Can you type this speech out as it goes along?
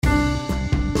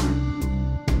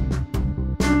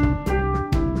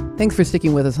Thanks for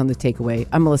sticking with us on The Takeaway.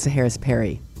 I'm Melissa Harris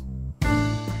Perry.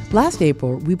 Last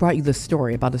April, we brought you the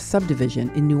story about a subdivision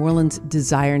in New Orleans'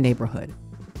 Desire neighborhood,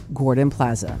 Gordon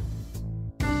Plaza.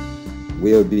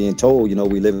 We are being told,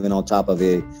 we living on top of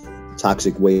a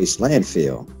toxic waste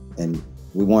landfill, and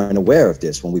we weren't aware of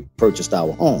this when we purchased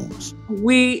our homes.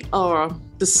 We are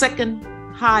the second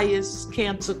highest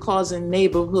cancer-causing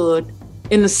neighborhood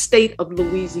in the state of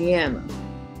Louisiana.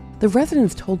 The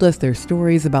residents told us their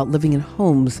stories about living in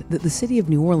homes that the city of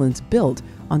New Orleans built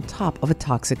on top of a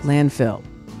toxic landfill.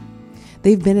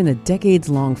 They've been in a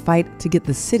decades-long fight to get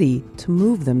the city to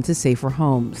move them to safer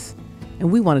homes.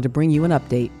 And we wanted to bring you an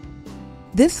update.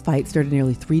 This fight started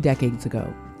nearly 3 decades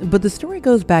ago, but the story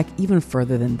goes back even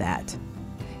further than that.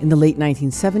 In the late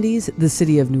 1970s, the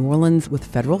city of New Orleans, with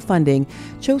federal funding,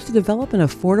 chose to develop an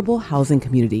affordable housing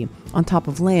community on top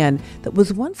of land that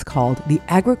was once called the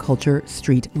Agriculture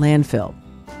Street Landfill,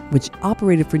 which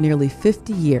operated for nearly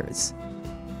 50 years.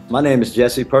 My name is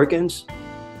Jesse Perkins.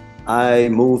 I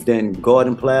moved in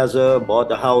Gordon Plaza, bought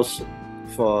the house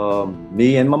for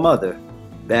me and my mother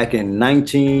back in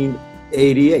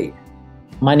 1988.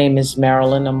 My name is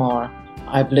Marilyn Amar.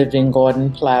 I've lived in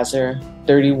Gordon Plaza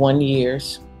 31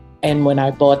 years. And when I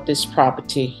bought this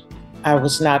property, I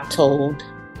was not told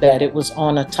that it was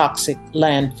on a toxic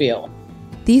landfill.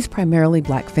 These primarily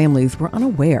black families were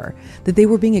unaware that they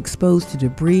were being exposed to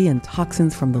debris and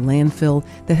toxins from the landfill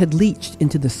that had leached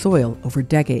into the soil over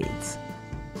decades.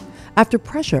 After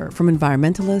pressure from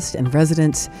environmentalists and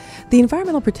residents, the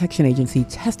Environmental Protection Agency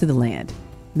tested the land.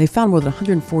 They found more than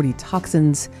 140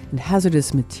 toxins and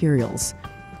hazardous materials,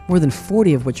 more than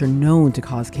 40 of which are known to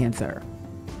cause cancer.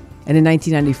 And in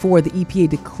 1994, the EPA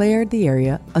declared the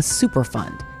area a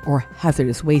Superfund, or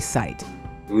hazardous waste site.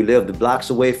 We lived blocks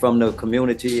away from the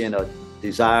community in a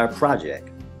Desire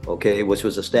project, which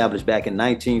was established back in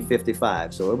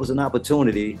 1955. So it was an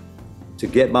opportunity to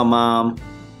get my mom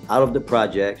out of the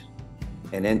project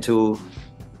and into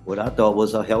what I thought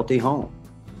was a healthy home.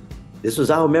 This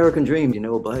was our American dream,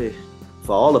 but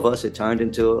for all of us, it turned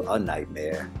into a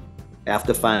nightmare.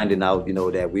 After finding out,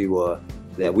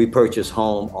 that we purchased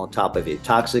home on top of a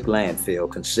toxic landfill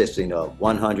consisting of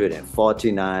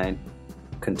 149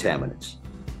 contaminants.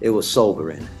 It was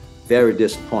sobering, very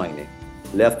disappointing,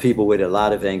 left people with a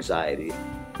lot of anxiety,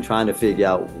 trying to figure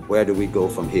out where do we go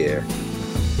from here.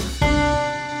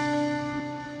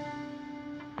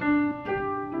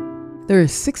 There are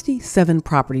 67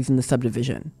 properties in the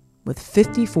subdivision, with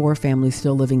 54 families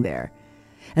still living there.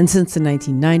 And since the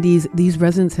 1990s, these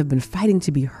residents have been fighting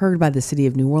to be heard by the city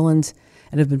of New Orleans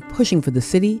and have been pushing for the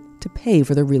city to pay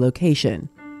for their relocation.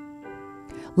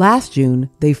 Last June,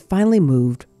 they finally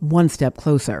moved one step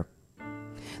closer.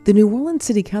 The New Orleans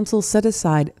City Council set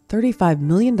aside $35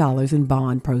 million in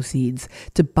bond proceeds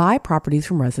to buy properties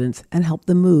from residents and help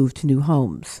them move to new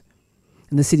homes.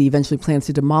 And the city eventually plans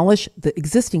to demolish the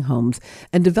existing homes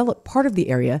and develop part of the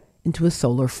area into a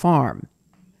solar farm.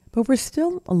 But we're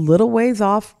still a little ways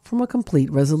off from a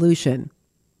complete resolution.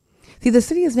 See, the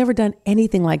city has never done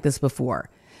anything like this before.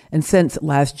 And since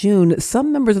last June,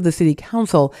 some members of the city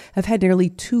council have had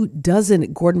nearly 24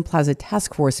 Gordon Plaza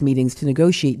task force meetings to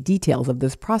negotiate details of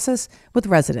this process with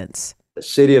residents. The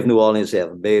city of New Orleans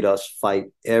have made us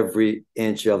fight every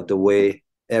inch of the way,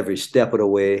 every step of the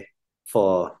way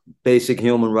for basic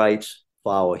human rights,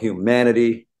 for our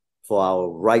humanity, for our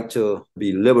right to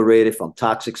be liberated from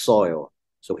toxic soil.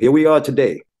 So here we are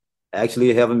today.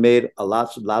 Actually, haven't made a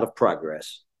lot of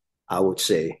progress, I would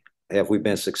say. Have we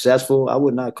been successful? I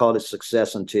would not call it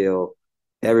success until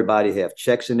everybody have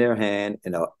checks in their hand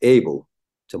and are able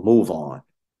to move on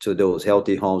to those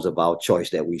healthy homes of our choice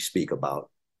that we speak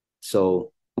about.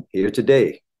 So here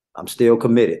today, I'm still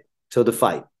committed to the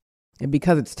fight. And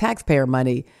because it's taxpayer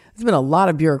money, there's been a lot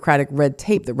of bureaucratic red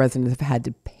tape that residents have had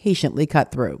to patiently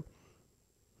cut through.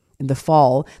 In the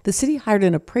fall, the city hired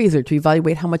an appraiser to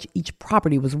evaluate how much each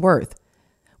property was worth.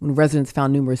 When residents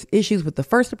found numerous issues with the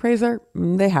first appraiser,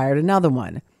 they hired another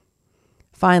one.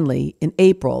 Finally, in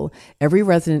April, every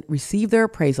resident received their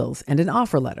appraisals and an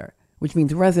offer letter, which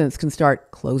means residents can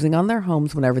start closing on their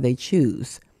homes whenever they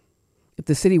choose. If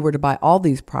the city were to buy all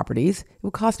these properties, it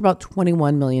would cost about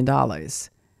 $21 million.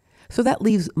 So that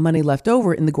leaves money left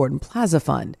over in the Gordon Plaza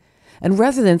Fund. And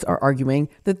residents are arguing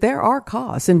that there are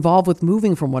costs involved with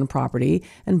moving from one property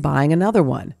and buying another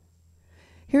one.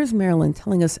 Here's Marilyn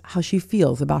telling us how she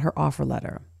feels about her offer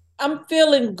letter. I'm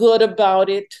feeling good about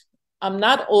it. I'm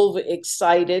not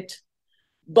overexcited,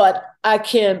 but I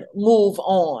can move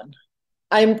on.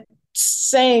 I'm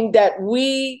saying that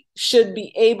we should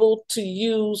be able to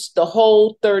use the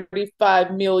whole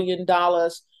 $35 million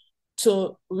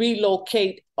to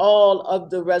relocate all of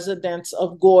the residents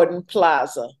of Gordon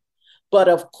Plaza. But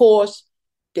of course,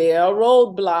 there are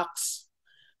roadblocks.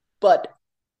 But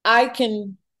I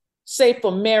can say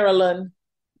for Maryland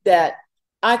that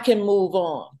I can move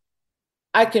on.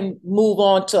 I can move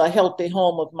on to a healthy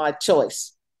home of my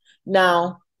choice.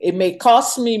 Now, it may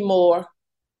cost me more,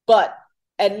 but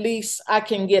at least I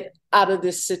can get out of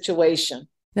this situation.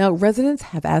 Now, residents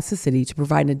have asked the city to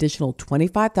provide an additional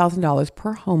 $25,000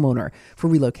 per homeowner for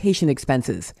relocation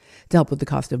expenses to help with the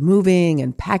cost of moving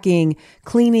and packing,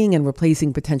 cleaning and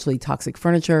replacing potentially toxic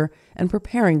furniture, and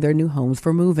preparing their new homes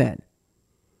for move-in.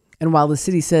 And while the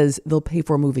city says they'll pay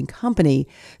for a moving company,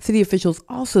 city officials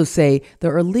also say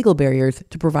there are legal barriers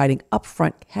to providing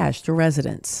upfront cash to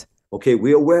residents. Okay,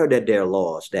 we're aware that there are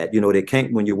laws that, they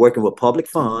can't, when you're working with public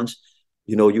funds,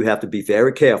 you have to be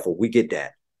very careful. We get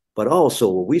that. But also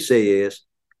what we say is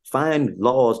find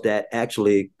laws that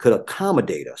actually could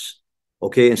accommodate us,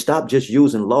 okay, and stop just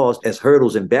using laws as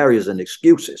hurdles and barriers and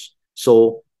excuses.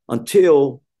 So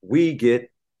until we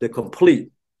get the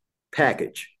complete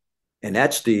package, and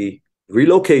that's the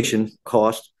relocation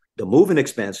cost, the moving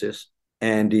expenses,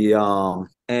 and the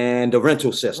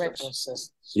rental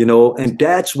systems. And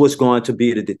that's what's going to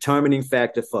be the determining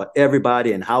factor for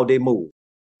everybody and how they move.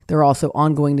 There are also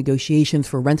ongoing negotiations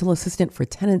for rental assistance for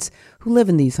tenants who live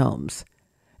in these homes.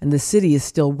 And the city is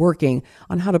still working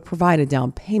on how to provide a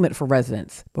down payment for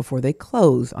residents before they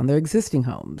close on their existing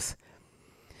homes.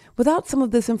 Without some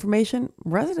of this information,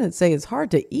 residents say it's hard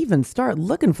to even start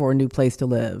looking for a new place to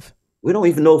live. We don't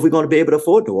even know if we're going to be able to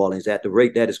afford New Orleans at the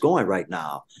rate that it's going right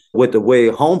now, with the way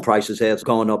home prices have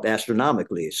gone up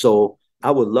astronomically. So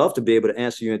I would love to be able to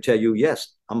answer you and tell you,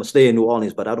 yes, I'm going to stay in New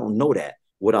Orleans, but I don't know that.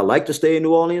 Would I like to stay in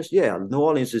New Orleans? Yeah, New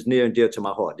Orleans is near and dear to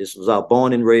my heart. This was our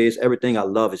born and raised. Everything I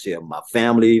love is here. My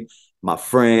family, my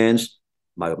friends,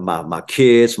 my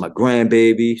kids, my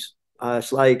grandbabies.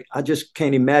 It's like I just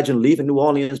can't imagine leaving New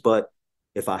Orleans, but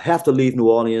if I have to leave New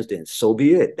Orleans, then so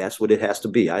be it. That's what it has to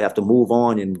be. I have to move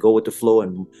on and go with the flow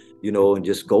and, and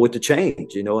just go with the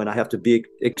change, and I have to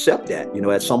accept that,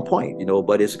 at some point,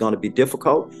 but it's going to be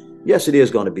difficult. Yes, it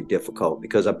is going to be difficult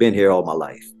because I've been here all my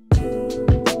life.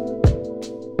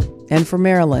 And for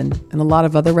Maryland and a lot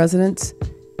of other residents,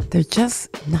 they're just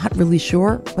not really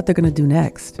sure what they're going to do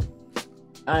next.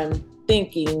 I'm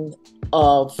thinking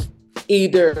of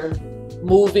either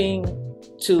moving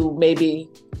to maybe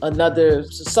another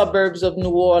suburbs of New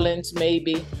Orleans,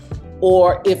 maybe,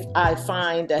 or if I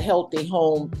find a healthy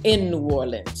home in New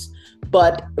Orleans.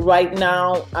 But right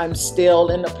now, I'm still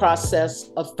in the process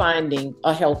of finding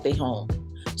a healthy home.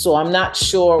 So I'm not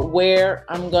sure where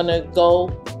I'm going to go,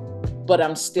 but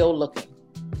I'm still looking.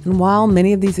 And while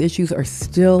many of these issues are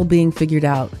still being figured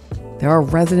out, there are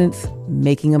residents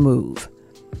making a move.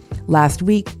 Last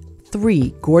week,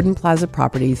 3 Gordon Plaza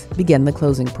properties began the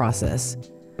closing process.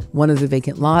 One is a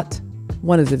vacant lot,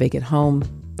 one is a vacant home,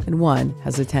 and one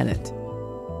has a tenant.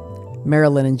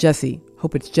 Marilyn and Jesse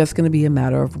hope it's just going to be a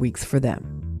matter of weeks for them.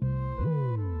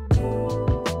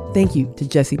 Thank you to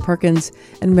Jesse Perkins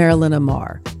and Marilyn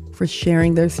Amar for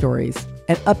sharing their stories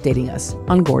and updating us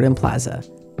on Gordon Plaza.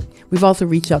 We've also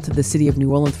reached out to the city of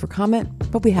New Orleans for comment,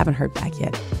 but we haven't heard back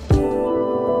yet.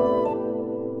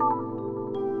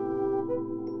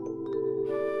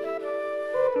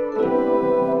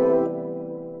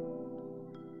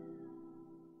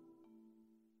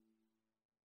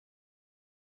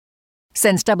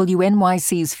 Since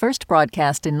WNYC's first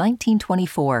broadcast in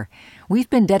 1924, we've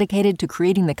been dedicated to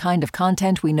creating the kind of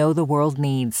content we know the world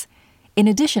needs. In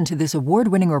addition to this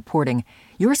award-winning reporting,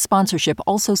 your sponsorship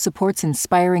also supports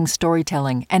inspiring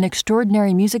storytelling and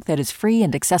extraordinary music that is free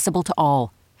and accessible to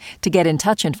all. To get in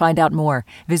touch and find out more,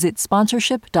 visit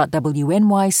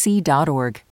sponsorship.wnyc.org.